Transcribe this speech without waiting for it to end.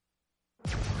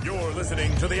You're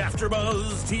listening to the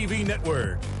AfterBuzz TV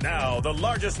Network, now the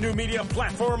largest new media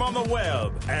platform on the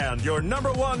web, and your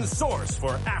number one source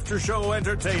for after-show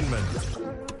entertainment.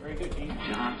 Very good, Keith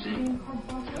Johnson.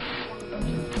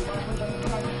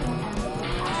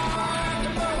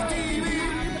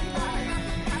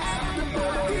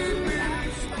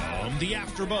 The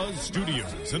AfterBuzz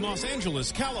Studios in Los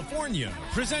Angeles, California.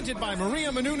 Presented by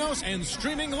Maria Menounos and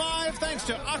streaming live thanks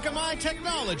to Akamai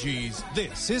Technologies.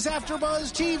 This is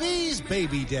AfterBuzz TV's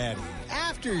Baby Daddy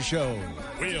After Show.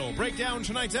 We'll break down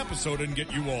tonight's episode and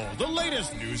get you all the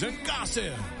latest news and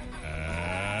gossip.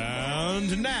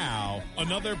 And now,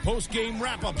 another post-game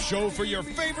wrap-up show for your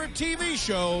favorite TV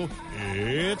show.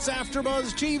 It's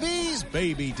AfterBuzz TV's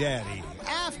Baby Daddy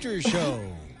After Show.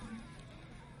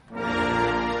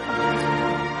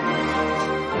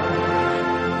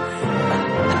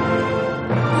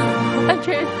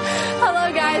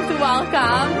 Hello guys,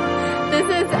 welcome. This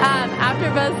is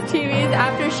AfterBuzz TV's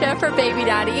After Show for Baby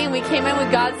Daddy, and we came in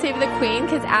with God Save the Queen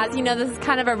because, as you know, this is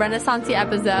kind of a Renaissance-y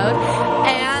episode,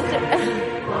 and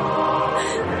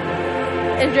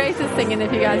Andres is singing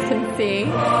if you guys can see.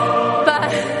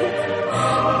 But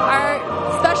our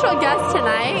special guest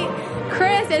tonight,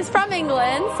 Chris, is from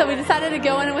England, so we decided to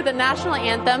go in with a national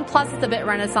anthem, plus it's a bit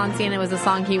Renaissance-y and it was a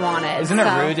song he wanted. Isn't it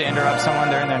rude to interrupt someone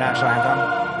during their national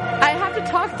anthem? I have to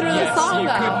talk through the song,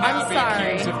 though. I'm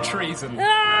sorry. Accused of treason.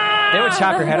 They would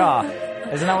chop your head off.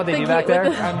 Isn't that what they do back there?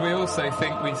 And we also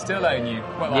think we still own you.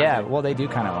 Well, they do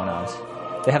kind of own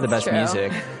us. They have the best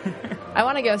music. I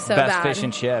want to go so bad. Best fish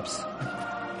and chips.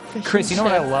 Chris, you know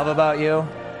what I love about you?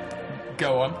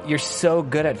 Go on. You're so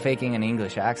good at faking an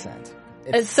English accent.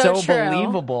 It's so true.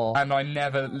 Believable. And I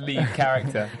never leave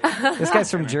character. This guy's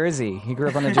from Jersey. He grew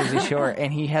up on the Jersey Shore,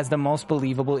 and he has the most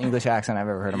believable English accent I've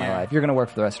ever heard in my life. You're going to work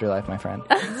for the rest of your life, my friend.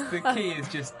 The key is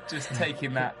just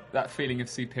taking that feeling of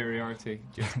superiority.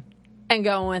 And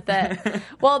going with it.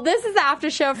 Well, this is the after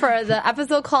show for the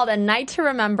episode called A Night to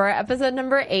Remember, episode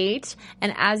number 8.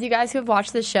 And as you guys who have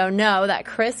watched the show know that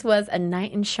Chris was a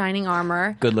knight in shining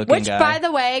armor. Good looking guy. Which, by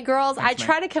the way, girls, I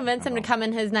tried to convince him to come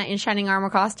in his knight in shining armor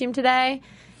costume today.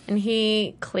 And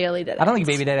he clearly didn't. I don't think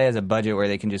Baby Daddy has a budget where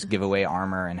they can just give away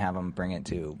armor and have them bring it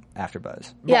to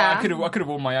AfterBuzz. Yeah. Well, I could have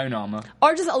worn my own armor.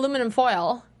 Or just aluminum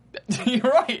foil. You're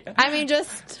right. I mean,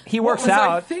 just... He works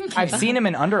out. I've seen him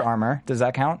in Under Armour. Does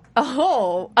that count?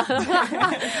 Oh.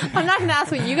 I'm not going to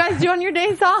ask what you guys do on your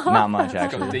days off. Not much,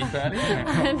 actually. Got deep early.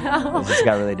 I know. It just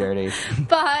got really dirty.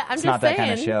 But I'm it's just not saying, that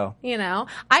kind of show. You know,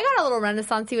 I got a little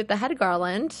Renaissance-y with the head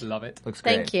garland. Love it. Looks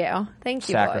great. Thank you. Thank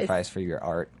you, Sacrifice for your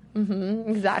art.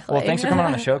 Mm-hmm, exactly. Well, thanks for coming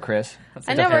on the show, Chris.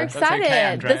 I know, we're excited.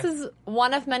 Okay, this is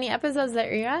one of many episodes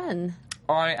that you're in.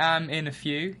 I am in a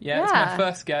few. Yeah, it's my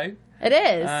first go. It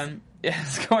is.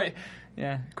 It's quite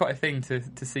a thing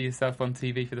to see yourself on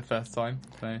TV for the first time.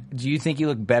 So, do you think you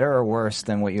look better or worse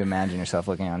than what you imagine yourself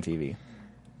looking on TV?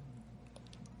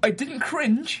 I didn't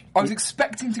cringe. I was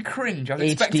expecting to cringe. I was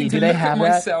HD, expecting to look at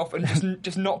myself and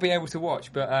just not be able to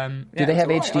watch. But do they have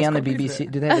HD on the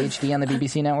BBC? Do they have HD on the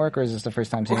BBC network, or is this the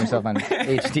first time seeing yourself on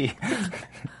HD?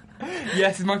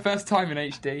 Yes, it's my first time in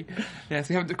HD. Yes,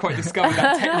 we haven't quite discovered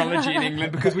that technology in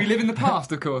England because we live in the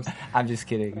past, of course. I'm just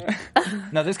kidding.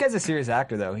 No, this guy's a serious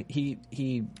actor, though.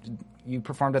 You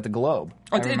performed at the Globe.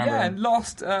 I did, yeah.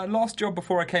 Last job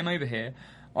before I came over here,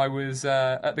 I was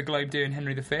at the Globe doing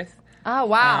Henry V. Oh,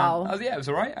 wow. It was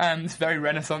all right. It's very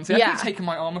Renaissance. I could have taken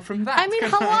my armour from that. I mean,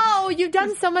 hello, you've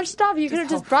done so much stuff. You could have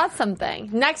just brought something.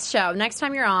 Next show, next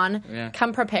time you're on,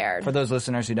 come prepared. For those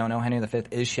listeners who don't know, Henry V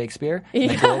is Shakespeare.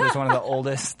 The Globe is one of the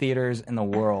oldest theaters in the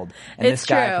world. And this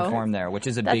guy performed there, which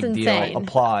is a big deal.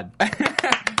 Applaud.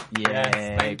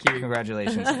 Yes, thank you.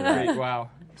 Congratulations. Wow.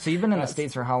 So you've been in the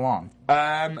States for how long?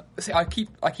 See, I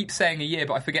keep saying a year,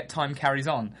 but I forget time carries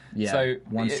on. Yeah, so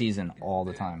one season all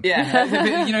the time.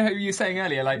 Yeah, you know how you were saying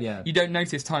earlier, you don't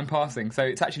notice time passing. So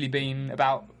it's actually been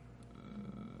about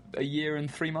a year and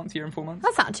 3 months, year and 4 months.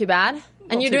 That's not too bad.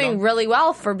 And you're doing really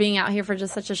well for being out here for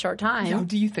just such a short time. Oh,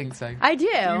 do you think so? I do.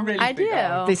 Really I do.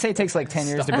 They say it takes like 10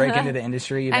 years to break into the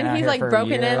industry. You've been and he's like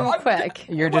broken in quick.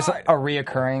 You're just a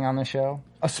reoccurring on the show.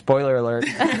 A spoiler alert.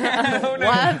 Oh, no.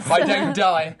 What? I don't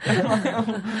die.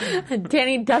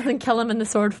 Danny doesn't kill him in the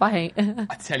sword fight.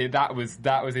 I tell you, that was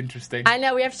interesting. I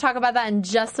know, we have to talk about that in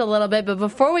just a little bit, but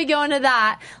before we go into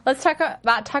that, let's talk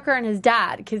about Tucker and his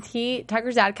dad, because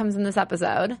Tucker's dad comes in this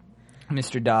episode.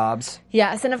 Mr. Dobbs.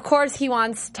 Yes, and of course he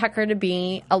wants Tucker to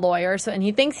be a lawyer, and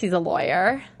he thinks he's a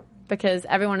lawyer, because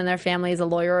everyone in their family is a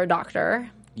lawyer or a doctor.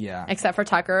 Yeah. Except for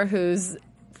Tucker, who's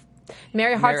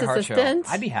Mary Hart's assistant.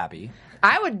 I'd be happy.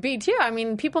 I would be too. I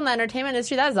mean, people in the entertainment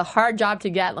industry, that is a hard job to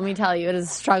get. Let me tell you, it is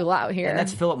a struggle out here. And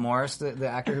that's Philip Morris, the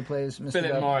actor who plays Mr.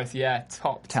 Philip Dove. Morris, yeah,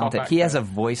 talented. Top He has a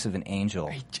voice of an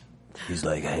angel. He's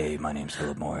like, "Hey, my name's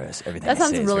Philip Morris." Everything that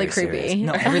sounds really creepy. Serious.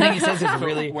 No, everything he says is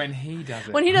really. When he does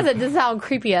it. When he does it, doesn't sound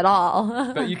creepy at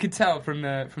all. But you could tell from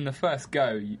the first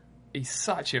go, he's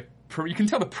such a pro. You can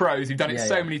tell the pros who've done it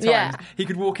so many times. Yeah. He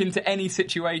could walk into any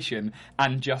situation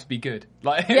and just be good.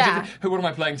 Like, Yeah. What am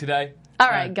I playing today? All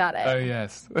right, got it. Oh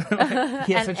yes.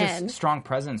 He has such a strong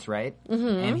presence, right? Mm-hmm.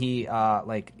 And he,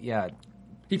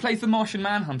 He plays the Martian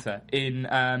Manhunter in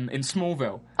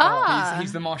Smallville. Ah.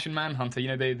 He's the Martian Manhunter.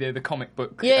 You know, the comic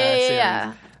book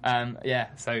Yeah.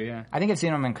 series. I think I've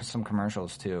seen him in some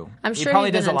commercials too. I'm sure he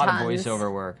probably he's does been a lot in of tons.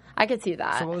 voiceover work. I could see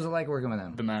that. So what was it like working with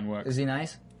him? The man works. Is he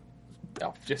nice?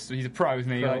 Oh, he's a pro,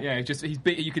 isn't he? Pro.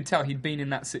 Like, you could tell he'd been in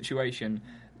that situation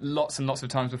lots and lots of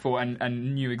times before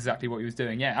and knew exactly what he was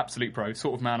doing. Yeah, absolute pro.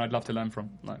 Sort of man I'd love to learn from.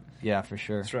 Like, yeah, for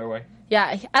sure. Straight away.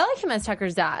 Yeah, I like him as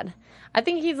Tucker's dad. I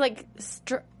think he's like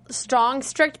strong,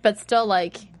 strict, but still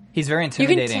like... He's very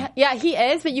intimidating. Yeah, he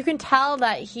is, but you can tell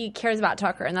that he cares about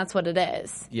Tucker, and that's what it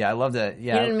is. Yeah, I love that.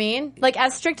 Yeah. You know what I mean? Like,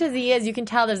 as strict as he is, you can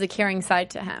tell there's a caring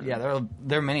side to him. Yeah,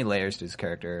 there are many layers to his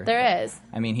character. There is.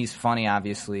 I mean, he's funny,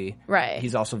 obviously. Right.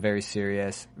 He's also very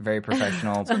serious, very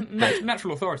professional.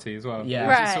 Natural authority as well. Yeah.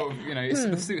 Right. Sort of,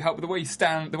 it's the way he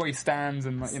stands,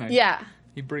 and like, Yeah.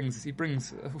 He brings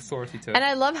authority to it. And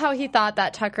I love how he thought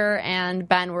that Tucker and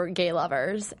Ben were gay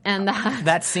lovers, and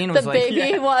that scene was the like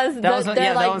baby was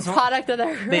was product of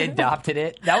their. They adopted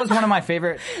it. That was one of my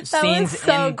favorite scenes.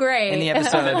 Great in the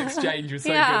episode. That exchange was so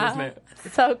good, wasn't it?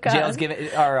 So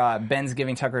good. Ben's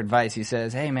giving Tucker advice. He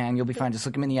says, "Hey man, you'll be fine. Just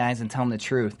look him in the eyes and tell him the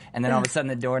truth." And then all of a sudden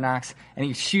the door knocks and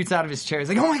he shoots out of his chair. He's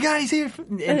like, "Oh my god, he's here!"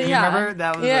 And do you remember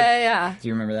that? Was yeah. Do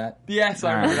you remember that? Yes,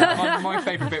 I remember that. My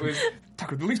favorite bit was,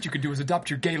 Tucker, the least you could do is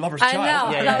adopt your gay lover's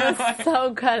child. I know. That was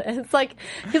so good. It's like,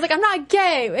 he's like, "I'm not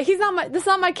gay. This is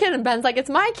not my kid." And Ben's like,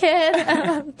 "It's my kid."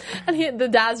 And the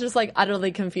dad's just like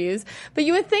utterly confused. But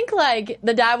you would think like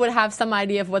the dad would have some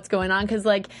idea of what's going on. Cause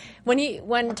like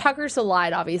when Tucker so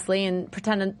lied, obviously, and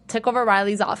pretended, took over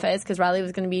Riley's office because Riley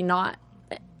was going to be not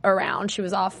around. She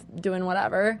was off doing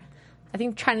whatever. I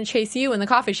think trying to chase you in the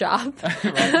coffee shop.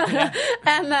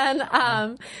 And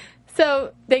then,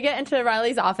 so they get into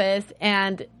Riley's office,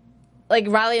 and like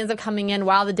Riley ends up coming in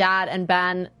while the dad and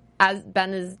Ben, as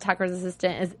Ben is Tucker's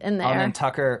assistant, is in there. Oh, and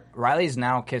then Riley's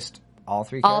now kissed all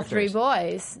three all characters. three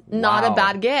boys. Not a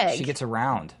bad gig. She gets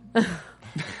around.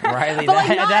 Riley, But,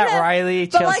 like, Riley,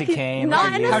 Chelsea Kane.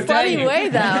 Not in a funny way,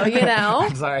 though, you know?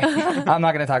 I'm sorry. I'm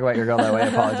not going to talk about your girl that way. I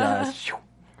apologize.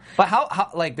 But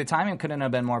how like the timing couldn't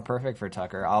have been more perfect for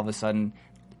Tucker. All of a sudden,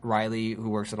 Riley, who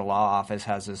works at a law office,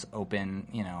 has this open,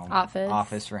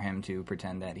 office for him to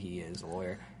pretend that he is a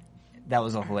lawyer. That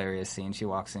was a hilarious scene. She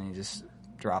walks in and just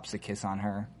drops a kiss on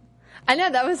her. I know,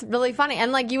 that was really funny.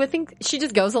 And, like, you would think she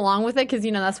just goes along with it because,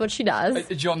 that's what she does.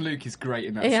 John Luke is great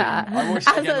in that scene. I watched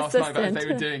it again last night about if they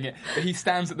were doing it. But he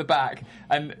stands at the back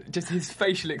and just his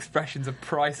facial expressions are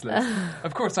priceless.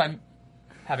 Of course, I'm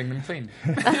having them cleaned.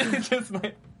 Just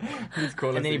like, his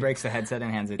quality. And then he breaks the headset and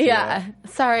hands it to her.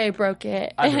 Sorry, I broke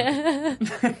it.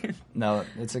 No,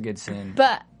 it's a good scene.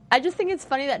 But I just think it's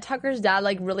funny that Tucker's dad,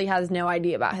 like, really has no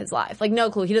idea about his life. Like, no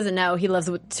clue. He doesn't know he lives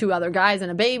with 2 other guys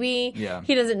and a baby. Yeah.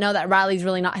 He doesn't know that Riley's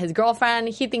really not his girlfriend.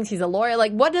 He thinks he's a lawyer.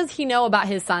 Like, what does he know about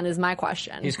his son is my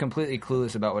question. He's completely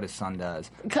clueless about what his son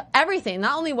does. Everything.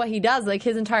 Not only what he does, like,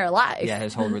 his entire life. Yeah,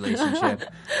 his whole relationship.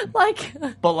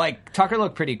 But, like, Tucker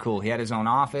looked pretty cool. He had his own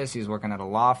office. He was working at a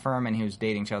law firm, and he was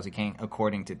dating Chelsea Kane,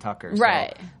 according to Tucker. So,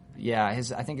 right. Yeah,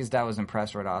 I think his dad was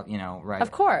impressed right off,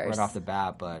 of course. right off the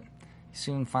bat, but he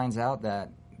soon finds out that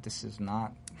this is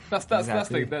not. That's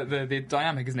the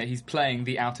dynamic, isn't it? He's playing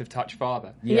the out of touch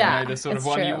father. Yeah, the sort of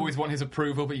one you always want his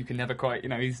approval, but you can never quite.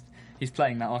 He's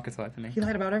playing that archetype, isn't he? He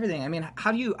lied about everything. I mean,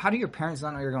 how do your parents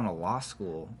not know you're going to law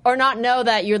school, or not know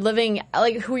that you're living,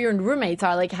 like, who your roommates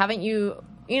are? Like, haven't you?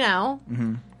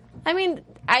 Mm-hmm. I mean,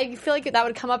 I feel like that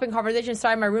would come up in conversation.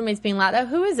 Sorry, my roommate's being loud. Oh,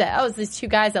 who is it? Oh, it's these 2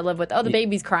 guys I live with. Oh, the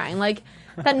baby's crying. Like,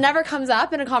 that never comes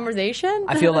up in a conversation.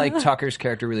 I feel like Tucker's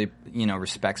character really,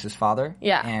 respects his father.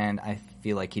 Yeah. And I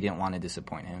feel like he didn't want to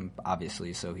disappoint him,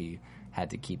 obviously, so he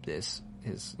had to keep his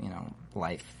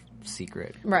life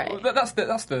secret. Right. Well, that's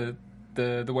the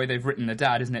way they've written the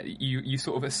dad, isn't it? You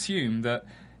sort of assume that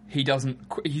he's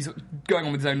going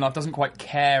on with his own life, doesn't quite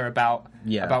care about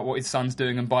what his son's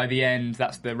doing, and by the end,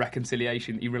 that's the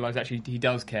reconciliation. You realise actually he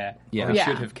does care, or he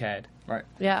should have cared, right?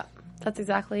 Yeah, that's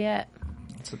exactly it.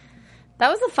 That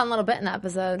was a fun little bit in the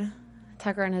episode,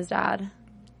 Tucker and his dad.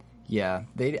 Yeah,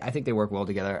 I think they work well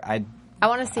together. I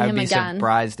want to see him again. I'd be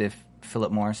surprised if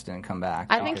Philip Morris didn't come back.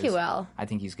 I think he will. I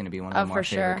think he's going to be one of the more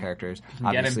favorite characters.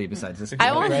 Obviously, besides this.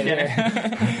 I won't get it.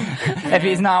 If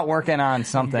he's not working on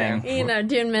something,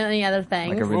 doing many other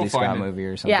things, like a Ridley Scott movie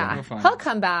or something. Yeah, he'll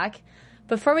come back.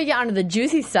 Before we get onto the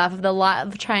juicy stuff of the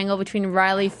love triangle between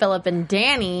Riley, Philip, and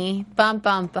Danny, bum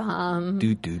bum bum.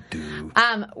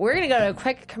 We're gonna go to a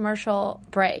quick commercial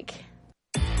break.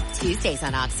 Tuesdays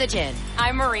on Oxygen.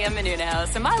 I'm Maria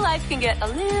Menounos, and my life can get a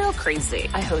little crazy.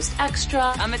 I host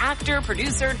Extra. I'm an actor,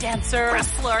 producer, dancer,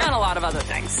 wrestler, and a lot of other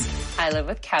things. I live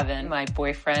with Kevin, my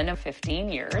boyfriend of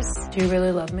 15 years. Do you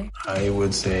really love me? I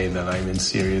would say that I'm in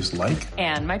serious like.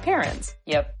 And my parents.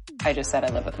 Yep. I just said I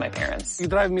live with my parents. You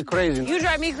drive me crazy. You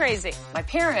drive me crazy. My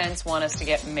parents want us to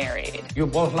get married. You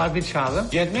both love each other.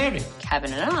 Get married.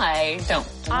 Kevin and I don't.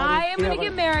 I am going to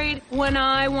get married when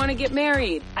I want to get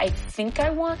married. I think I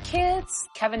want kids.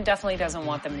 Kevin definitely doesn't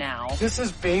want them now. This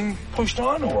is being pushed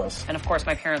on to us. And of course,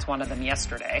 my parents wanted them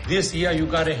yesterday. This year, you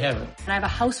gotta have it. And I have a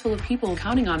house full of people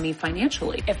counting on me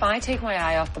financially. If I take my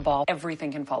eye off the ball,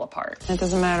 everything can fall apart. It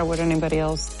doesn't matter what anybody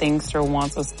else thinks or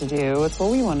wants us to do. It's what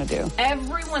we want to do.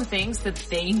 Everyone thinks that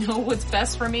they know what's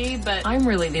best for me, but I'm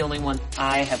really the only one.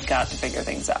 I have got to figure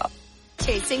things out.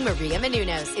 Chasing Maria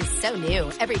Menounos is so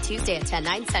new. Every Tuesday at 10,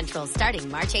 9 Central, starting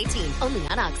March 18th, only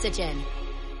on Oxygen.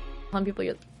 Some people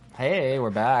use. Hey, we're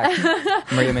back.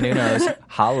 Maria Menounos,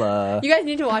 holla. You guys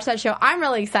need to watch that show. I'm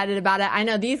really excited about it. I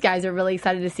know these guys are really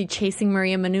excited to see Chasing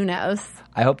Maria Menounos.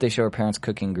 I hope they show her parents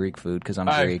cooking Greek food because I'm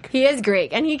Greek. He is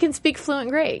Greek, and he can speak fluent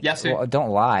Greek. Yes, well, don't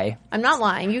lie. I'm not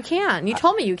lying. You can. You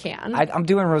told me you can. I'm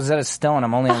doing Rosetta Stone.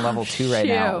 I'm only on level 2 right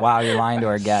now. Wow, you're lying to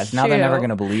our guests. Now they're never going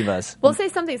to believe us. We'll say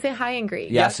something. Say hi in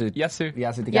Greek. Yasu. Yasu.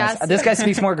 Yasu. Yes. This guy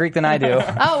speaks more Greek than I do.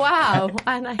 Oh, wow.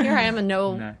 And here I am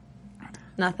a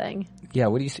nothing. Yeah,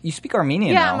 what do you speak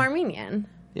Armenian Yeah, now. I'm Armenian.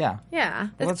 Yeah. Yeah,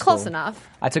 well, it's close cool. enough.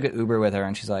 I took an Uber with her,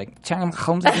 and she's like, I'm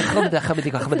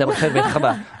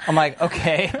like,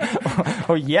 okay.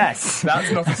 Oh, yes.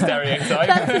 That's not a stereotype.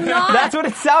 That's not. That's what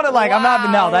it sounded like. Wow. I'm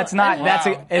not, no, that's not.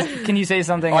 Wow. Can you say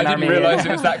something I in didn't Armenian? realise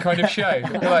it was that kind of show.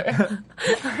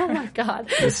 Oh, my God.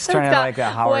 This is turning like a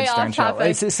Howard Stern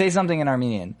show. Say something in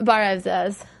Armenian.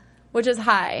 Barevzes, which is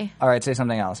hi. All right, say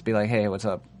something else. Be like, hey, what's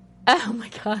up? Oh, my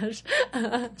gosh.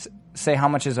 Say how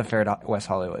much is a fare to West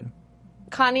Hollywood?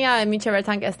 Kania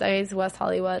Michevetank Estates, West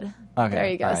Hollywood. Okay. There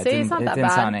you go. Right. See, it's not that bad. It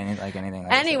didn't sound like anything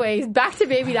like Anyways, back to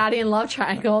Baby Daddy and love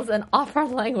triangles and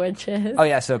off-road languages. Oh,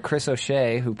 yeah, so Chris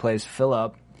O'Shea, who plays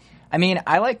Philip. I mean,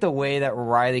 I like the way that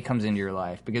Riley comes into your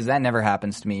life because that never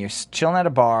happens to me. You're chilling at a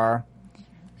bar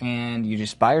and you're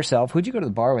just by yourself. Who'd you go to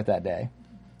the bar with that day?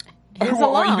 He was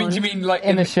alone. You mean like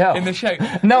in the show? In the show?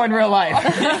 No, in real life.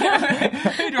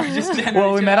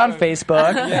 Well, we met on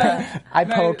Facebook. Yeah. I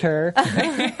poked her.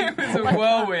 It was a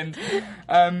whirlwind.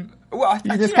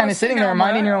 You're just kind of sitting there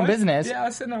minding your own business. Yeah, I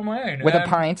was sitting there on my own. With a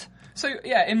pint. So,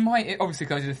 yeah, obviously,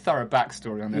 because I did a thorough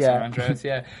backstory on this one, Andreas,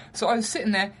 yeah. So I was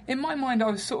sitting there, in my mind,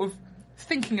 I was sort of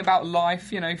thinking about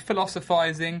life,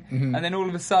 philosophizing, and then all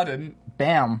of a sudden...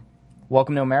 Bam.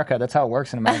 Welcome to America. That's how it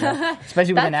works in America.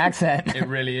 Especially with an accent. It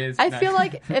really is. I feel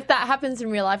like if that happens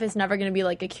in real life, it's never going to be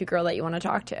like a cute girl that you want to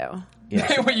talk to.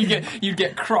 Yeah. When you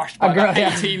get crushed by girl,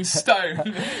 18 stone. They're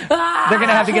going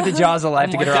to have to get the jaws of life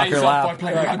to get her off your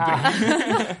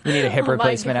lap. You need a hip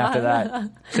replacement after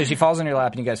that. So she falls on your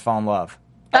lap and you guys fall in love.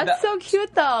 That's so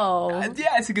cute, though.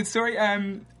 Yeah, it's a good story.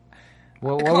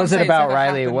 What was it about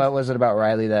Riley? What was it about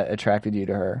Riley that attracted you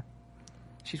to her?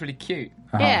 She's really cute.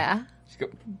 Yeah. She's got...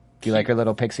 Do you like her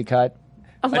little pixie cut?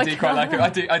 Oh I do quite like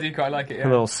it. I do quite like it. Yeah.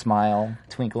 Her little smile,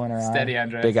 twinkle in her eye. Steady,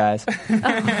 Andreas. Big eyes.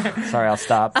 Sorry, I'll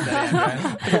stop. Steady,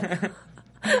 Andreas.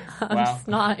 Wow.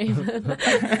 Not even.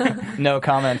 No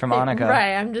comment from Annika.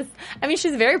 Right. I mean,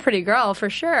 she's a very pretty girl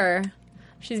for sure.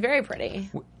 She's very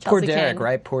pretty. Poor Chelsea Derek, Kane.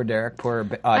 right? Poor Derek. Poor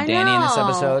Danny in this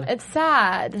episode. It's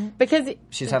sad because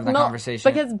she's having a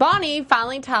conversation. Because Bonnie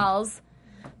finally tells.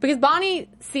 Because Bonnie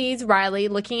sees Riley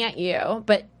looking at you,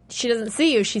 but she doesn't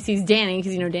see you. She sees Danny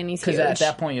because Danny's huge. Because at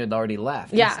that point you had already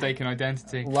left. Yeah. Mistaken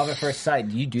identity. Love at first sight.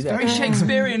 You do that. Very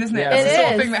Shakespearean, isn't it? Yeah. It's the sort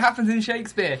of is. thing that happens in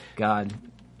Shakespeare. God.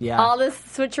 Yeah. All this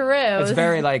switcheroo. It's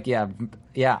very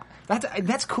yeah.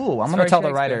 That's cool. I'm going to tell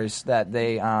the writers that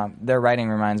their writing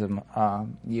reminds them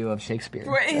you of Shakespeare.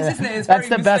 Well, it is, isn't it? It's That's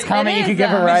the best comment you could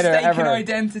give a writer mistaken ever.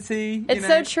 Identity. It's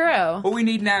so true. All we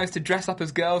need now is to dress up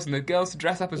as girls and the girls to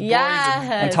dress up as boys.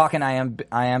 And talk in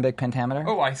iambic pentameter.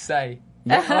 Oh, I say.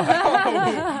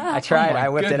 I tried. I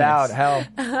whipped it out. Hell.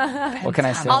 What can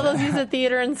I say? All those years of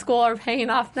theater in school are paying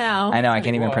off now. I know. I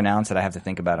can't even pronounce it. I have to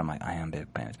think about it. I'm like,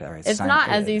 iambic pentameter. It's not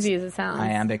as easy as it sounds.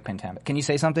 Iambic pentameter. Can you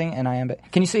say something in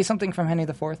iambic? Can you say something from Henry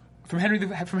IV? From Henry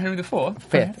the Fourth?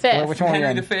 Fifth. Fifth. Which one?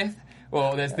 Henry the Fifth.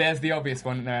 Well, there's the obvious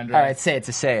one there, Andrew. All right, say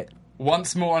it.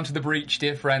 Once more onto the breach,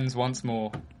 dear friends, once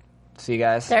more. See you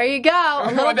guys. There you go. A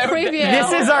little preview.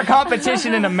 This is our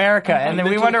competition in America, and then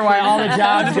we wonder why all the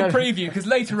jobs go... preview, because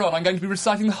later on I'm going to be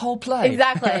reciting the whole play.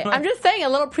 Exactly. I'm just saying, a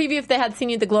little preview. If they had seen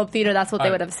you at the Globe Theatre, that's what they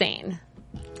would have seen.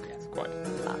 Yes, quite.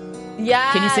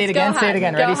 Yeah. Can you say it again? Say it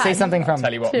again. Ready? Say something from...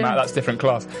 Tell you what, Matt, that's different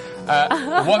class.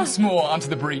 Once more onto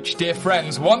the breach, dear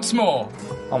friends, once more.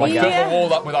 Oh my God. Fill the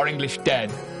wall up with our English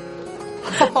dead.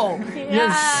 Oh,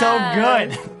 you're so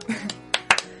good.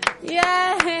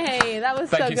 Yay! That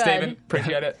was so good. Thank you, Stephen.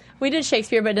 Appreciate it. We did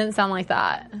Shakespeare, but it didn't sound like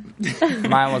that.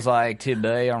 Mine was like,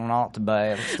 today or not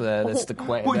today. That's the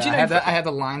question. Well, I had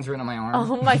the lines written on my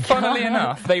arm. Oh my God. Funnily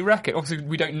enough, they reckon, obviously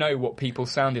we don't know what people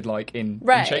sounded like in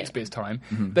Shakespeare's time.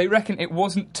 Mm-hmm. They reckon it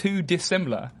wasn't too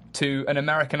dissimilar to an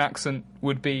American accent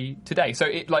would be today. So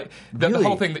the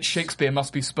whole thing that Shakespeare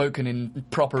must be spoken in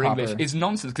proper English is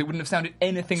nonsense, because it wouldn't have sounded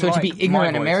anything like So to be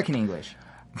ignorant American English.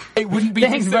 It wouldn't be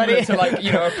similar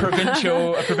to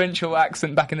a provincial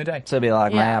accent back in the day. So it'd be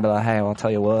like, man, I'd be like, hey, well, I'll tell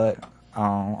you what,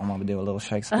 I'm gonna do a little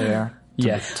Shakespeare.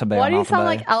 Yes. Why do you sound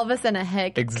like Elvis and a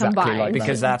hick combined?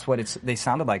 Because that's what they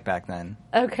sounded like back then.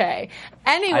 Okay.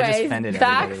 Anyways,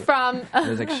 back from it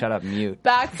was like shut up, mute.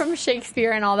 Back from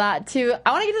Shakespeare and all that to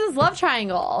I want to get to this love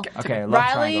triangle. Okay, love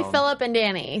Riley, triangle. Philip, and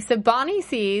Danny. So Bonnie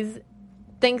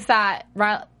thinks that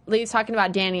Riley's talking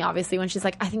about Danny, obviously, when she's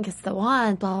like, I think it's the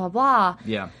one, blah, blah, blah.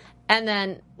 Yeah. And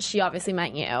then she obviously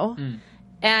meant you. Mm.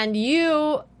 And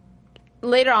you,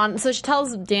 later on, so she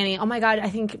tells Danny, oh my God, I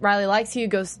think Riley likes you.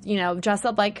 Goes, dress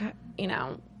up like, he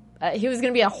was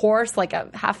going to be a horse, like a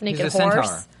half-naked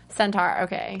horse. Centaur,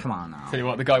 okay. Come on now. Tell you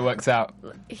what, the guy works out.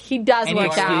 He does Any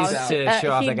work out. To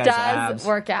show off that guy's abs. He does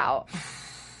work out.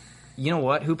 You know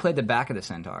what? Who played the back of the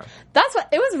centaur? That's what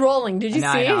it was rolling. Did you see?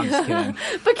 I know, I'm just kidding.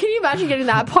 But can you imagine getting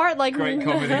that part? Like great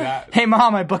comedy. That. Hey,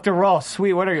 Mom, I booked a role.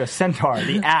 Sweet. What are you, a centaur?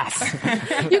 The ass.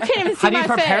 You can't even see How do you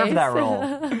prepare face. for that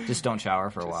role? Just don't shower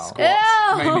for a while.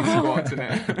 Squats. Maybe squats in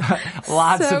it.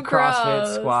 Lots so of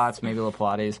CrossFit, squats, maybe a little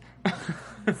Pilates.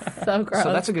 So gross.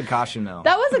 So that's a good costume, though.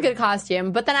 That was a good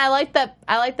costume. But then I like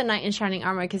the knight in shining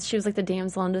armor because she was like the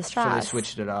damsel in distress. So they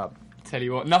switched it up. Tell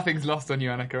you what, nothing's lost on you,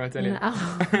 Annika, I tell you.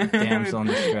 No. Damsel in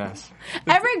distress.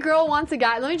 Every girl wants a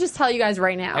guy. Let me just tell you guys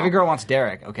right now. Every girl wants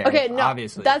Derek. Okay, no,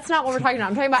 obviously. That's not what we're talking about.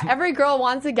 I'm talking about every girl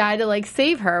wants a guy to like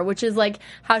save her, which is like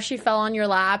how she fell on your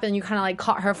lap and you kind of like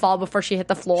caught her fall before she hit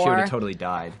the floor. She would have totally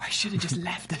died. I should have just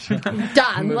left her.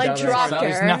 Done. Like dropped her.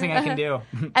 There's nothing I can do.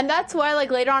 And that's why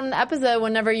like later on in the episode,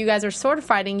 whenever you guys are sword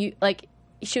fighting, you like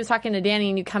she was talking to Danny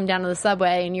and you come down to the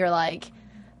subway and you're like,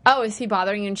 oh, is he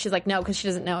bothering you? And she's like, no, because she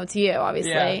doesn't know it's you,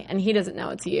 obviously. Yeah. And he doesn't know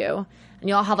it's you. And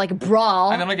you all have like a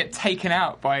brawl. And then I get taken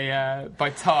out by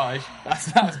Taj.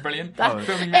 That's brilliant.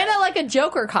 In a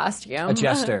Joker costume. A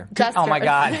jester. Oh my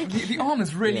God. The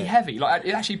armor's really heavy. Like,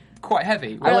 it's actually quite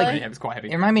heavy. Really? Yeah, it's quite heavy.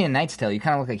 It reminded me of Knight's Tale. You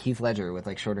kind of look like Heath Ledger with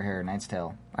like shorter hair. Knight's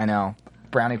Tale. I know.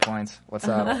 Brownie points. What's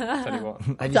up? Tell you what.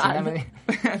 Have you seen that movie?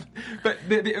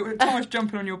 But Taj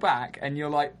jumping on your back and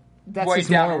you're like, that's way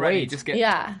down already. Weight. Just get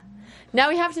Now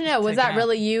we have to know, was that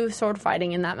really you sword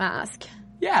fighting in that mask?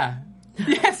 Yeah.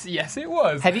 Yes, it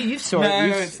was. Have you sword? No,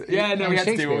 we had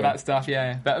to do all that stuff.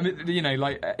 Yeah, but I mean,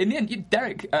 like in the end,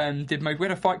 Derek did most. We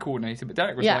had a fight coordinator, but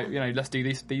Derek was like, let's do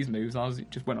these moves. I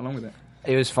just went along with it.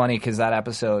 It was funny because that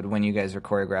episode, when you guys were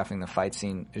choreographing the fight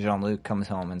scene, Jean-Luc comes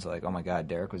home and's like, oh my God,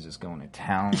 Derek was just going to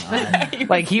town.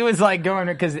 Like, he was like going,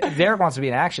 because Derek wants to be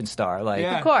an action star. Like,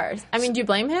 Of course. I mean, do you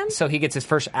blame him? So he gets his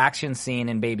first action scene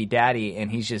in Baby Daddy, and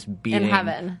he's just beating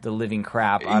the living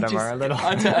crap out of our little...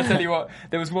 I tell you what,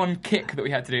 there was one kick that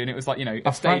we had to do, and it was like,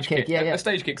 a stage kick. A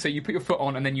stage kick, so you put your foot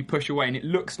on, and then you push away, and it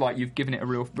looks like you've given it a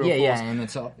real force. Yeah, and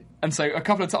it's all... And so a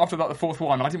couple of times after like the fourth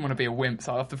one, I didn't want to be a wimp.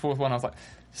 So after the fourth one, I was like,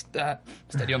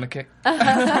 steady on the kick.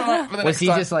 Was he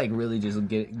just like really just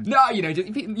getting? No,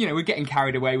 we're getting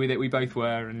carried away with it. We both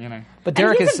were, and But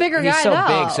Derek is bigger guy, so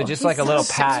though. big, so just like a little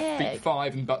pat.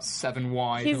 6'5" and about 7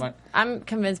 wide. I'm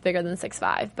convinced bigger than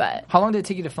 6'5", but how long did it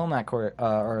take you to film that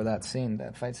or that scene,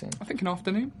 that fight scene? I think an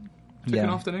afternoon. An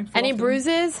afternoon. Any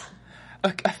bruises?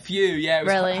 A few, yeah. It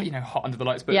was really? Hot under the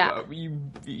lights, but you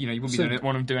wouldn't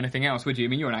want to do anything else, would you? I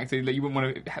mean, you're an actor, you wouldn't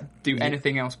want to do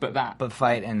anything else but that. But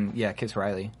fight and, kiss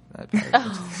Riley.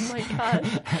 Oh my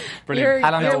God. Brilliant. I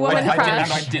don't know what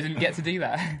I didn't get to do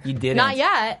that. You didn't? Not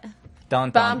yet. Dun.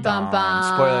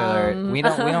 Spoiler alert. We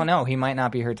don't know. He might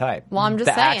not be her type. Well, I'm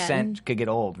just saying. The accent could get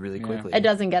old really quickly. It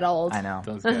doesn't get old. I know. It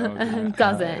does get old. It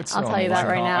doesn't. I'll tell you that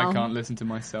right now. I can't listen to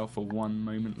myself for 1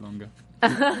 moment longer.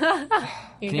 Can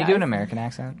you do an American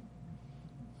accent?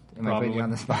 Am I putting you on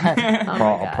the spot?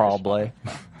 Probably.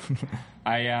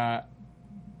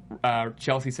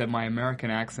 Chelsea said my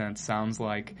American accent sounds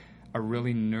like a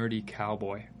really nerdy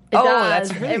cowboy. It does.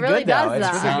 That's really it really good, though.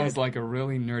 does. It Sounds like a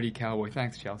really nerdy cowboy.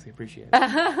 Thanks, Chelsea. Appreciate it.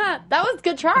 That was a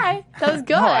good try. That was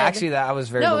good. No, actually, that was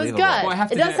very believable. No, it was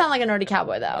good. It does sound like a nerdy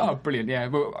cowboy, though. Oh, brilliant, yeah.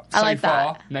 Well, I like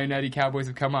far, that. no nerdy cowboys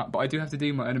have come up, but I do have to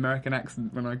do an American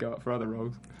accent when I go up for other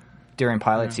roles. During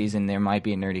pilot season, there might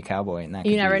be a nerdy cowboy, and that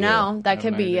You could never be know. That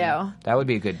could be you. That would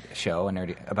be a good show,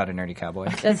 about a nerdy cowboy.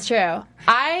 That's true.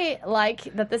 I like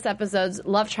that this episode's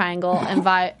love triangle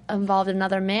involved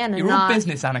another man and You're not... all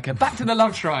business, Annika. Back to the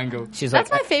love triangle.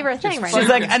 That's my favorite thing right now. She's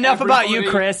like, enough about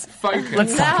you, Chris.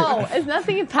 Focus. No, it's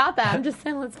nothing about that. I'm just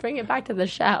saying let's bring it back to the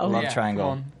show. Love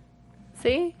triangle.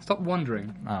 See? Stop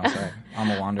wondering. Oh, sorry. I'm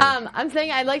a wanderer. I'm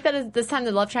saying I like that this time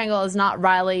the love triangle is not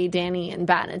Riley, Danny, and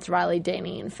Ben. It's Riley,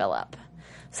 Danny, and Philip.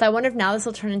 So I wonder if now this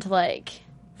will turn into like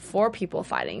 4 people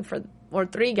fighting or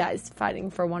 3 guys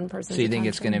fighting for one person's So you think attention.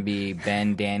 it's going to be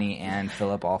Ben, Danny, and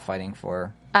Philip all fighting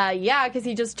for... Yeah, because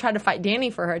he just tried to fight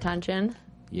Danny for her attention.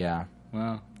 Yeah.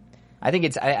 Wow. I think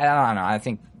it's... I don't know. I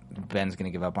think Ben's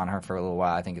going to give up on her for a little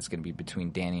while. I think it's going to be between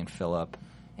Danny and Philip.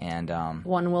 And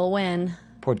one will win.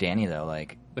 Poor Danny, though.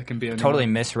 Like, there can be totally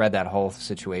misread that whole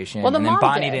situation. Well, the and then mom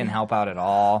Bonnie did. didn't help out at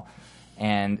all.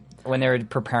 And when they were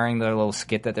preparing their little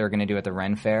skit that they were going to do at the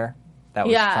Ren Fair, that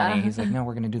was funny. He's like, no,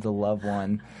 we're going to do the love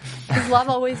one. Because love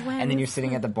always wins. And then you're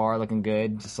sitting at the bar looking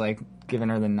good, just like giving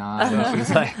her the nod. And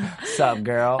she's like, sup,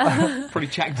 girl? Probably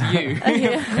chatting to you. In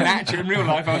actual, in real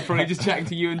life, I was probably just chatting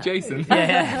to you and Jason.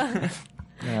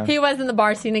 Yeah. He was in the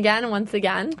bar scene once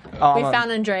again. We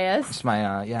found Andreas. It's my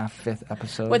 5th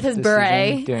episode. With his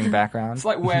beret. Season, doing background. It's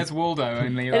like Where's Waldo,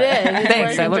 only It is.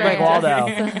 Thanks, I look like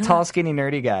Andreas. Waldo. Tall, skinny,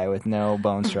 nerdy guy with no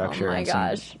bone structure. Oh my and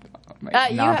gosh.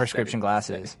 some non-prescription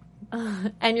glasses.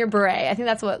 And your beret. I think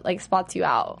that's what like spots you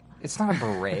out. It's not a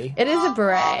beret. It is a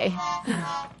beret.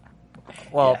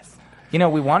 Well, you know,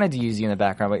 we wanted to use you in the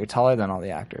background, but you're taller than all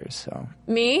the actors, so...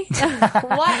 Me?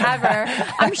 Whatever.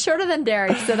 I'm shorter than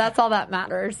Derek, so that's all that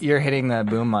matters. You're hitting the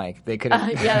boom mic. They could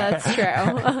have... Yeah, that's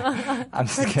true. I'm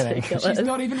just kidding. Ridiculous. She's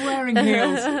not even wearing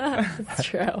heels. It's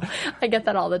true. I get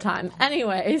that all the time.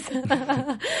 Anyways.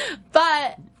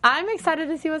 But I'm excited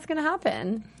to see what's going to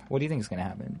happen. What do you think is going to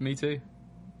happen? Me too.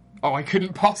 Oh, I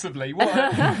couldn't possibly. What?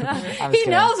 He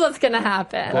knows what's going to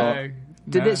happen. Well,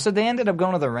 so they ended up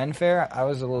going to the Ren Fair? I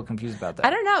was a little confused about that.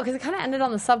 I don't know, because it kind of ended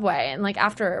on the subway, and like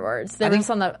afterwards, they were just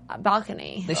on the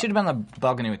balcony. They should have been on the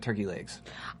balcony with turkey legs.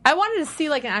 I wanted to see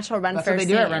like an actual Ren That's Fair what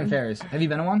they do at Ren Fairs. Have you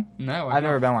been to one? No, I've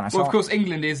never been one. Well, of course,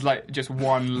 England is like just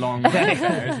one long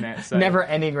fair, isn't it? So.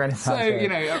 Never-ending Renaissance So, fair. you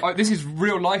know, this is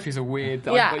real life is a weird...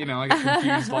 Yeah. I get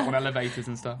confused like on elevators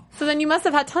and stuff. So then you must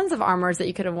have had tons of armors that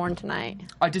you could have worn tonight.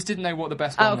 I just didn't know what the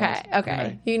best one was.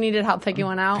 Okay. You needed help picking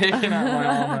one out? Picking out my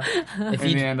armor.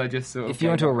 In the end, I just sort of... If you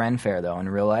went to a Ren Fair, though, in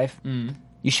real life,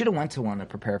 you should have went to one to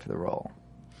prepare for the role.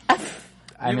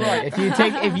 I mean, right.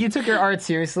 if you took your art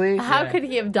seriously, How could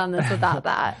he have done this without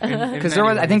that? because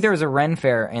I think there was a Ren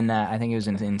Fair in that. I think it was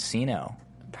in Encino.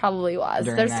 Probably was.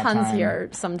 During There's that tons time. here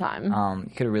sometime.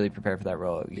 You could have really prepared for that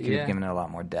role. You could have given it a lot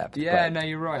more depth. Yeah, but no,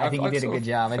 you're right. I think you did a good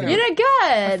job. You did good.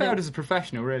 I failed as a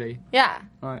professional, really. Yeah.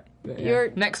 Right.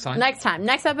 But, Next time.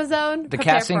 Next episode. The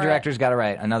prepare casting for it. director's got it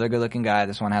right. Another good-looking guy.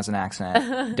 This one has an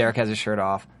accent. Derek has his shirt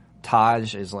off.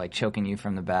 Taj is like choking you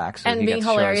from the back, so and he being gets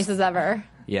to show hilarious us- as ever.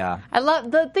 Yeah. I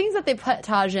love the things that they put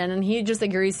Taj in, and he just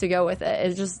agrees to go with it.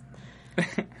 It's just,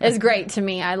 it's great to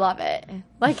me. I love it.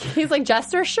 Like, he's like,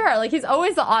 Jester? Sure. Like, he's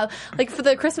always the odd, like, for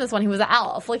the Christmas one, he was an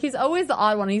elf. Like, he's always the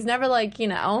odd one. He's never like, you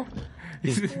know.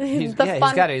 He's the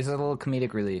got it. He's a little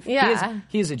comedic relief. Yeah.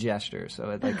 He is a jester,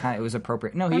 so it was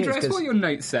appropriate. No, he Andreas, is. 'cause- what do your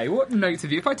notes say? What notes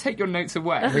have you? If I take your notes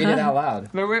away, Read it out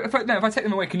loud. No, if I take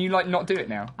them away, can you like not do it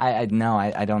now? I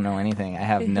don't know anything. I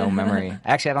have no memory.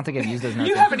 Actually, I don't think I've used those notes.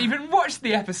 You haven't even watched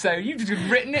the episode. You've just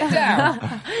written it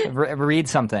down. Read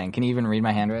something. Can you even read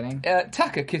my handwriting?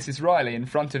 Tucker kisses Riley in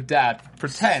front of Dad.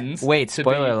 Pretends. Wait,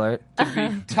 spoiler alert. To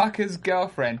be Tucker's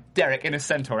girlfriend, Derek, in a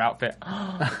centaur outfit.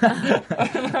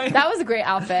 That was a great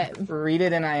outfit. Read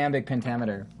it in iambic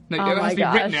pentameter. No, Oh it my has to be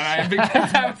written in gosh. iambic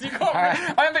pentameter. You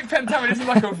can't. Iambic pentameter isn't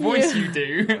like a voice you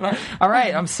do. All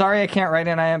right, I'm sorry I can't write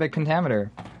in iambic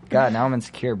pentameter. God, now I'm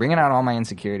insecure. Bringing out all my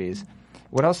insecurities.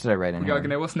 What else did I write in here?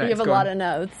 Okay, what's next? You have a Go lot on. of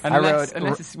notes.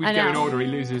 Unless we I go in know. order, he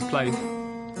loses place.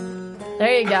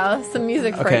 There you go. Some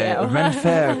music for Okay, you. Ren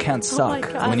Fair can't Oh my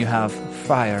suck God. when you have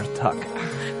Friar Tuck.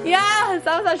 Yes,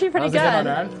 that was actually pretty That good.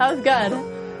 was a good one, That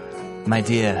was good. My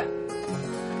dear,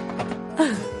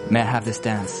 may I have this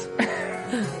dance?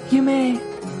 You may.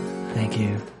 Thank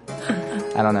you.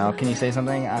 I don't know. Can you say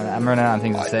something? I'm running out of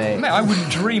things to say. Mate, I wouldn't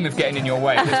dream of getting in your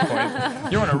way at this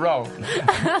point. You're on a roll.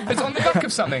 It's on the back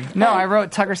of something. No, I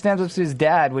wrote Tucker stands up to his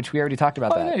dad, which we already talked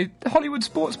about that. No, the Hollywood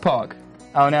Sports Park.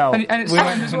 Oh, no. And it's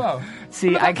signed as well.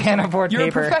 See, I can't afford You're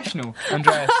paper. You're a professional,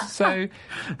 Andreas. So,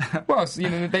 well,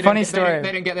 they Funny story.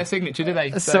 They didn't get their signature, did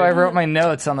they? So I wrote my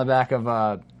notes on the back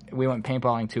of... we went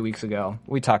paintballing 2 weeks ago.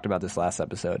 We talked about this last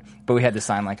episode, but we had to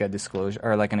sign like a disclosure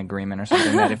or like an agreement or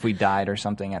something that if we died or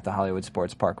something at the Hollywood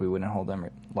Sports Park, we wouldn't hold them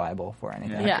liable for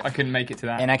anything. Yeah. I couldn't make it to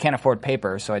that. And I can't afford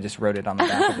paper, so I just wrote it on the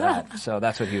back of that. So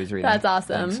that's what he was reading. That's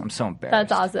awesome. Thanks. I'm so embarrassed.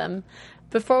 That's awesome.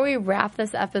 Before we wrap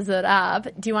this episode up,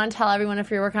 do you want to tell everyone if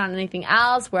you're working on anything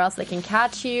else, where else they can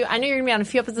catch you? I know you're going to be on a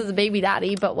few episodes of Baby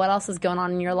Daddy, but what else is going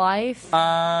on in your life?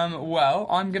 Well,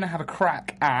 I'm going to have a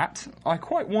crack at... I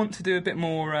quite want to do a bit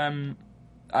more...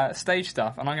 stage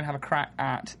stuff, and I'm going to have a crack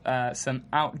at some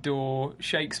outdoor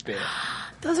Shakespeare.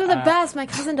 Those are the best. My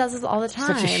cousin does this all the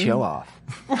time. Such a show-off.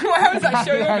 How is that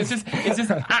show-off? It's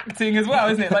just acting as well,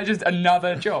 isn't it? Like just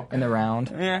another job. In the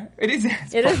round. Yeah, it is.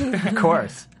 It is. Of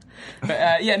course.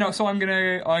 But so I'm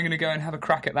gonna go and have a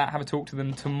crack at that. Have a talk to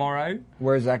them tomorrow.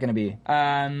 Where is that going to be?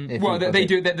 Well, they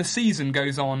do. The season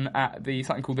goes on at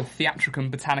something called the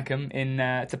Theatricum Botanicum in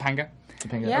Topanga.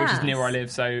 Yes. Which is near where I live,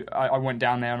 so I went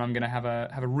down there and I'm going to have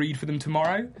a read for them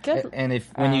tomorrow. Good. And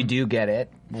when you do get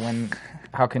it,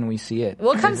 how can we see it?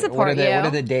 We'll come support you. What are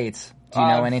the dates? Do you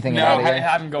know anything about it? No, I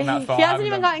haven't gone that far. He hasn't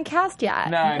even gotten cast yet.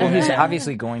 No. He's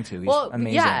obviously going to. He's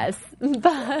amazing. Yes.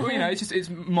 But well, it's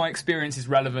my experience is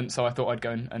relevant, so I thought I'd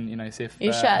go and see if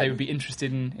they would be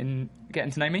interested in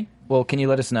getting to know me. Well, can you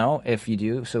let us know if you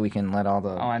do, so we can let all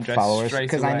the followers?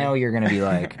 Because I know you're going to be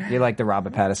you're like the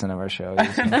Robert Pattinson of our show.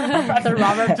 The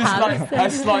Robert Pattinson. Like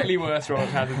a slightly worse Robert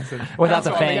Pattinson. Without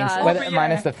the fangs.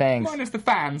 Minus the fangs. Minus the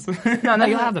fans. No,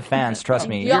 you'll have the fans, trust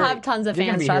me. You'll have tons of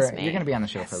fans, trust me. You're going to be on the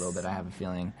show for a little bit, I have a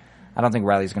feeling. I don't think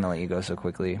Riley's going to let you go so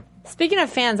quickly. Speaking of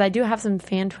fans, I do have some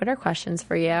fan Twitter questions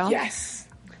for you. Yes.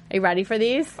 Are you ready for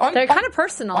these? They're kind of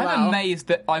personal, though. I'm amazed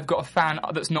that I've got a fan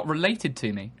that's not related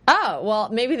to me. Oh, well,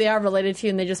 maybe they are related to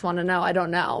you and they just want to know. I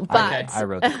don't know. But I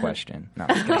wrote the question. No,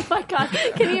 oh, my God.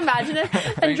 Can you imagine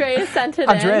if Andreas sent it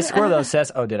Andreas Squirlo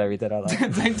says, did I read that out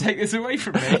loud? Don't take this away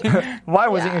from me. Why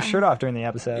wasn't your shirt off during the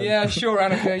episode? Yeah, sure,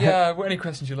 Annika. Yeah, any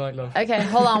questions you like, love. Okay,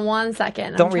 hold on 1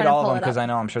 second. Don't read all of them because I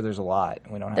know I'm sure there's a lot.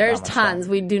 We don't have There's that much tons.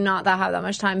 time. We do not have that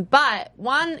much time. But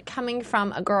one coming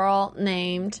from a girl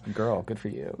named... Girl, good for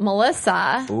you.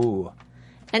 Melissa. Ooh.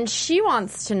 And she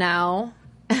wants to know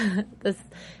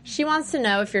she wants to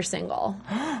know if you're single.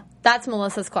 That's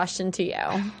Melissa's question to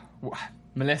you.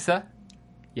 Melissa?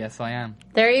 Yes, I am.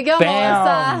 There you go,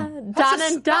 Bam. Melissa. Done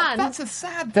and done. That's a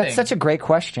sad thing. That's such a great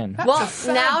question. Well,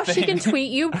 now she can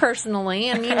tweet you personally,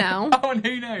 and Oh, and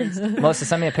who knows? Melissa,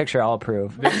 send me a picture. I'll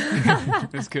approve.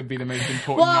 This could be the most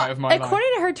important night of my life. According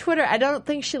to her Twitter, I don't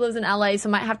think she lives in LA, so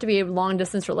it might have to be a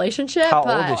long-distance relationship. How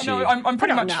old is she? No, I'm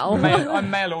pretty much I'm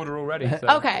mail order already.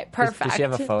 So. Okay, perfect. Does she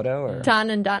have a photo? Or? Done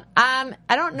and done.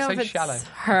 I don't know if it's shallow.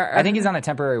 her. I think he's on a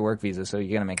temporary work visa, so you're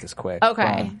going to make this quick.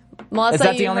 Okay. Melissa, is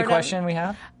that the only question we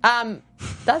have?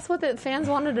 That's what the fans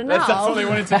wanted to know. That's all they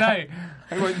wanted to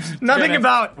know. Nothing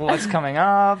about what's coming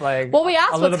up. Well, we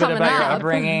asked a little what's bit coming about your up.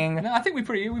 upbringing. No, I think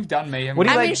we've done me. I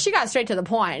mean, she got straight to the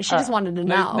point. She just wanted to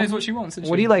know. Knows what she wants.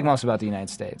 What do you like most about the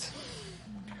United States?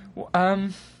 It's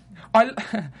going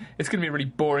to be a really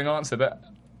boring answer, but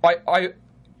I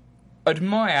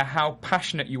admire how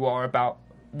passionate you are about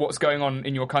what's going on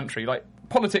in your country. Like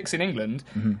politics in England.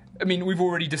 Mm-hmm. I mean, we've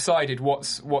already decided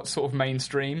what's sort of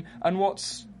mainstream and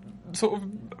what's sort of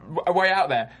a way out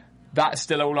there. That's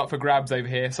still all up for grabs over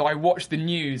here. So I watch the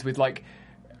news with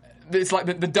it's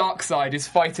like the dark side is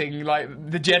fighting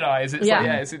like the Jedis.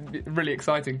 It's it's really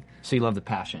exciting. So you love the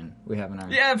passion we have in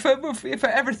our... Yeah, for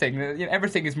everything.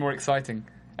 Everything is more exciting.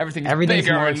 Everything's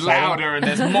bigger more and exciting. Louder and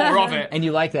there's more of it. And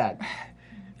you like that?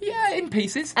 Yeah, in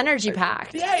pieces. Energy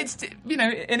packed. Yeah, it's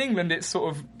in England it's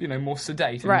sort of more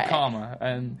sedate and calmer.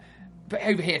 But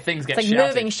over here things get it's shouted.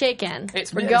 Moving, shaking.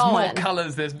 There's going. more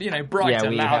colours. There's brighter,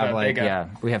 louder, bigger. Yeah,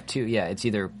 we have two. Yeah, it's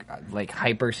either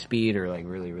hyper speed or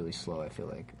really really slow. I feel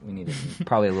like we need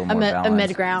probably a little more balance. A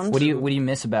mid ground. What do you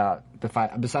miss about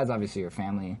besides obviously your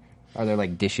family? Are there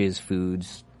dishes,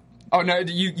 foods? Oh no,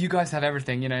 you guys have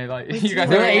everything. You guys.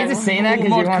 Really? Are you just saying that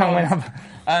because you want to win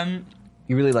up?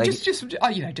 You really like just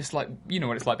like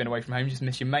what it's like being away from home. You just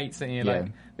miss your mates,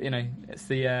 and it's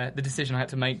the decision I had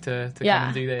to make to come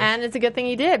and do this. And it's a good thing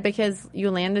you did, because you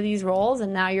landed these roles,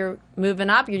 and now you're moving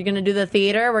up. You're going to do the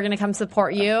theater. We're going to come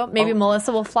support you. Maybe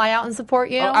Melissa will fly out and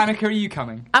support you. Oh, Annika, are you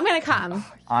coming? I'm going to come.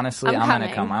 Honestly, I'm going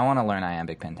to come. I want to learn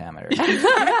iambic pentameter.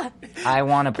 I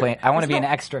want to play. I want to be an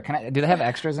extra. Do they have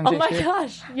extras in Shakespeare? Oh my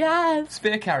gosh! Yes.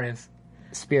 Spear carriers.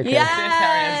 Spear carriers.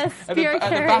 Yes. Spear carriers. At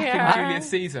the back in Julius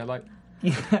Caesar, like.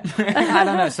 I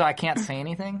don't know, so I can't say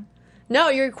anything? No,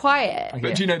 you're quiet. Okay.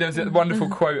 But do you know, there was a wonderful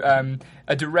quote,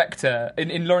 a director,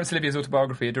 in Laurence Olivier's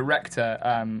autobiography, a director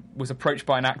was approached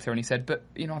by an actor and he said, but,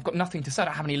 I've got nothing to say, I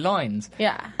don't have any lines.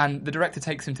 Yeah. And the director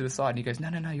takes him to the side and he goes,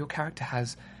 no, your character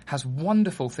has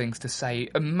wonderful things to say,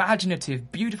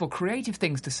 imaginative, beautiful, creative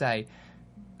things to say.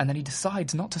 And then he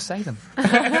decides not to say them.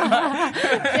 Yes.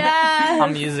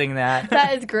 I'm using that.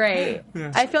 That is great.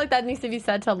 Yes. I feel like that needs to be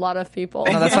said to a lot of people.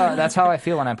 No, that's how I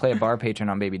feel when I play a bar patron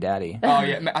on Baby Daddy. Oh,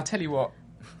 yeah. I'll tell you what.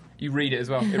 You read it as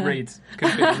well. It reads.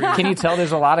 Can you tell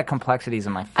there's a lot of complexities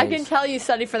in my face? I can tell you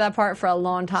studied for that part for a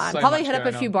long time. Probably hit up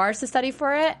a few bars to study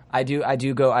for it. I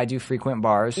do frequent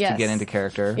bars to get into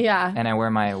character. Yeah. And I wear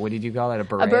my, what did you call it, a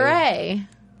beret? A beret.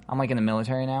 I'm like in the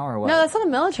military now, or what? No, that's not a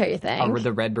military thing. Oh,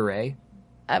 the red beret?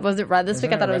 Was it red this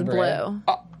week? I thought it was blue.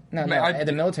 No,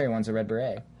 the military one's a red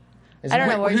beret. I don't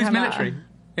know what you're talking military? about.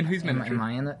 In whose military? Am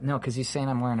I in the... No, because he's saying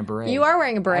I'm wearing a beret. You are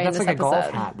wearing a beret in this episode. That's like a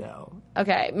golf hat, though.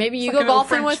 Okay, maybe you go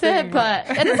golfing with it, but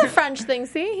it is a French thing.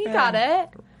 See, he got it.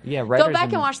 Yeah, go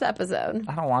back and watch the episode.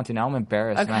 I don't want to. Now I'm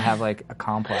embarrassed, and I have like a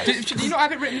complex. Do you not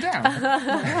have it written down?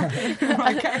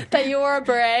 Okay. That you wore a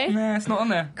beret? No, it's not on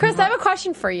there. Chris, I have a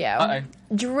question for you. Uh-oh.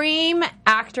 Dream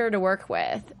actor to work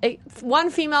with. One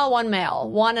female, one male.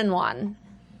 1 and 1.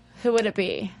 Who would it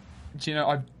be? Do you know,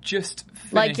 I've just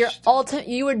finished... Like your ultimate,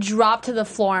 you would drop to the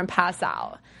floor and pass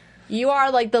out. You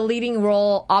are like the leading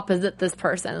role opposite this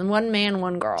person. 1 man,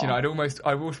 1 girl. Do you know,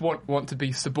 I almost want to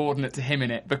be subordinate to him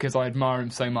in it because I admire him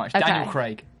so much. Okay. Daniel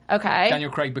Craig. Okay. Daniel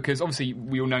Craig, because obviously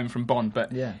we all know him from Bond,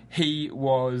 but he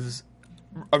was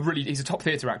he's a top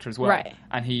theatre actor as well. Right.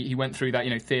 And he went through that,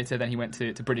 theatre, then he went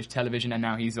to British television, and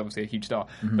now he's obviously a huge star.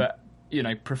 Mm-hmm. But,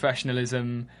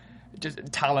 professionalism, just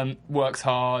talent, works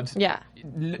hard. Yeah.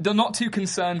 They're not too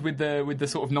concerned with the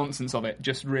sort of nonsense of it,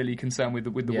 just really concerned with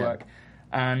the work.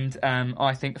 And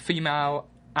I think female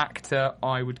actor,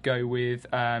 I would go with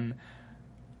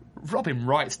Robin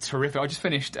Wright's terrific. I just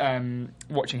finished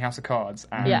watching House of Cards,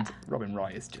 and Robin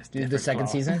Wright is just the second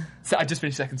season. So I just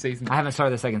finished second season. I haven't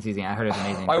started the second season. I heard it's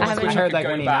amazing. I heard like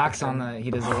when he knocks on the,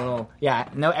 he does a little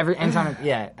anytime.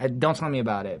 Don't tell me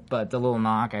about it, but the little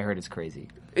knock, I heard it's crazy.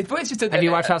 It's just have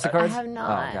you watched House of Cards? I have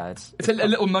not. Oh god, it's a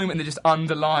little moment that just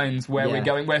underlines where we're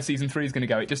going, where season 3 is going to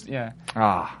go. It just I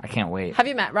can't wait. Have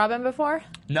you met Robin before?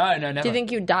 No, never. Do you think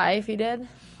you'd die if you did?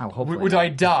 Oh, hopefully. Would I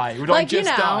die? Would I just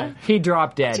die? He'd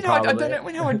drop dead. Probably. I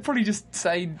don't know. I'd probably just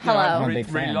say, hello. I really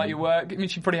like your work. I mean,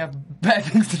 she'd probably have better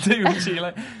things to do. Wouldn't she?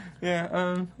 Well,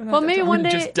 maybe one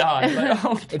day just die.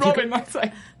 Robin, I'd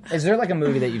say. Is there like a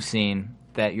movie that you've seen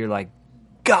that you're like,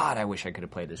 God, I wish I could have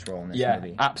played this role in this movie?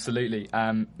 Yeah, absolutely.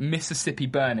 Mississippi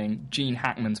Burning, Gene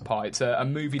Hackman's part. It's a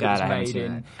movie that was made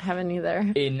in... I haven't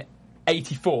either. In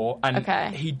 84,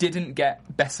 and he didn't get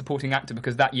Best Supporting Actor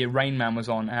because that year Rain Man was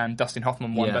on, and Dustin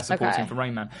Hoffman won Best Supporting for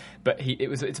Rain Man. But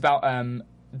it's about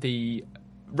the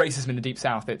racism in the Deep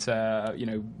South. It's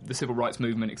the civil rights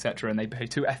movement, etc. And they pay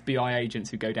 2 FBI agents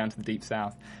who go down to the Deep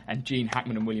South, and Gene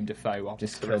Hackman and William Dafoe are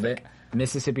just killed it.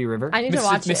 Mississippi River. I need to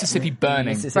watch it. Mississippi Burning.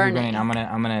 Mississippi Burning. I'm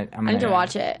gonna. I need to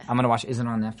watch it. I'm gonna watch. Is it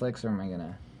on Netflix or am I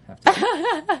gonna?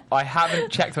 I haven't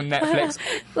checked on Netflix.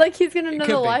 Like he's gonna know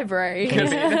the library.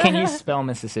 Can you spell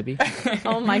Mississippi?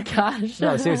 Oh my gosh.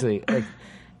 No, seriously. Like,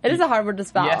 it is a hard word to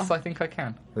spell. Yes, I think I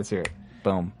can. Let's hear it.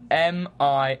 Boom.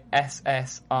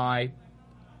 MISSI.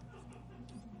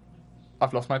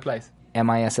 I've lost my place.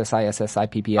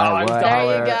 MISSISSIPPI. Oh,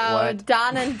 there you go. What?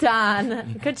 Don and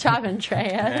Don. Good job,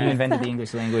 Andrea. You invented the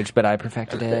English language, but I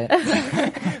perfected it.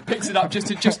 Picks it up just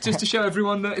to show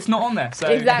everyone that it's not on there. So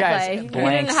exactly. Guys,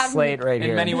 blank slate right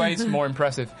here. In many ways, more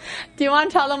impressive. Do you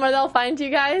want to tell them where they'll find you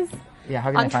guys? Yeah,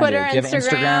 how can on Twitter, find you? Do you have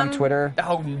Instagram, Twitter?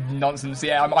 Oh, nonsense.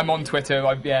 Yeah, I'm on Twitter.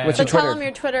 What's your Twitter? Twitter? Tell them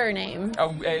your Twitter name. Oh,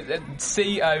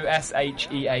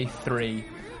 COSHEA3.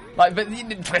 But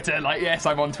Twitter, yes,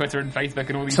 I'm on Twitter and Facebook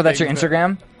and all these things. So that's your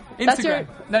Instagram? Instagram.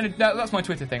 No, that's my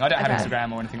Twitter thing. I don't have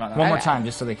Instagram or anything like that. One more time,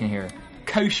 just so they can hear.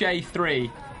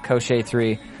 Koshay3.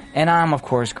 Koshay3. And I'm, of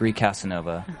course, Greek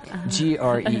Casanova. Greek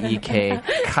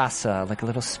Casa, like a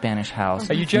little Spanish house.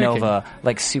 Are you joking? Nova,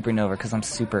 like supernova, because I'm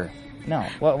super No.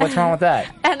 What's wrong with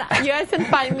that? And you guys can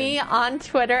find me on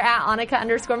Twitter at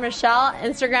Annika_Michelle,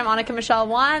 Instagram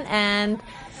AnnikaMichelle1, and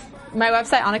my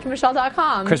website,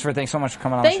 AnnikaMichelle.com. Christopher, thanks so much for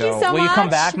coming on the show. Thank you so much. Will you come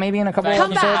back maybe in a couple of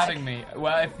episodes? Back. Having me.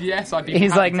 Well, yes, I'd be.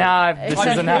 He's like, nah, this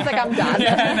is enough. He's like, I'm done.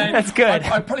 That's good.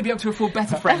 I'd probably be able to afford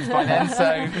better friends by then.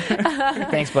 So,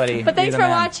 thanks, buddy. But thanks for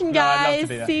watching, guys.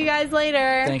 See you guys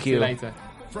later. Thank you. See you later.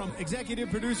 From executive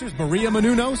producers Maria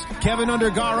Menounos, Kevin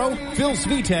Undergaro, Phil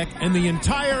Svitek, and the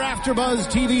entire AfterBuzz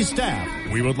TV staff,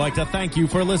 we would like to thank you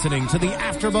for listening to the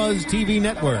AfterBuzz TV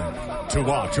network. To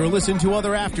watch or listen to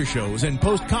other after shows and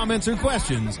post comments or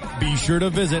questions, be sure to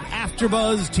visit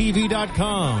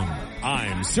AfterBuzzTV.com.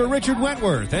 I'm Sir Richard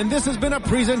Wentworth, and this has been a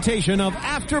presentation of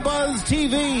AfterBuzz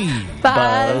TV.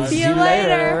 Buzz. See you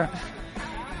later.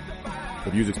 The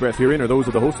views expressed herein are those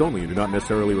of the hosts only and do not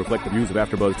necessarily reflect the views of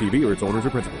AfterBuzz TV or its owners or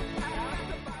principals.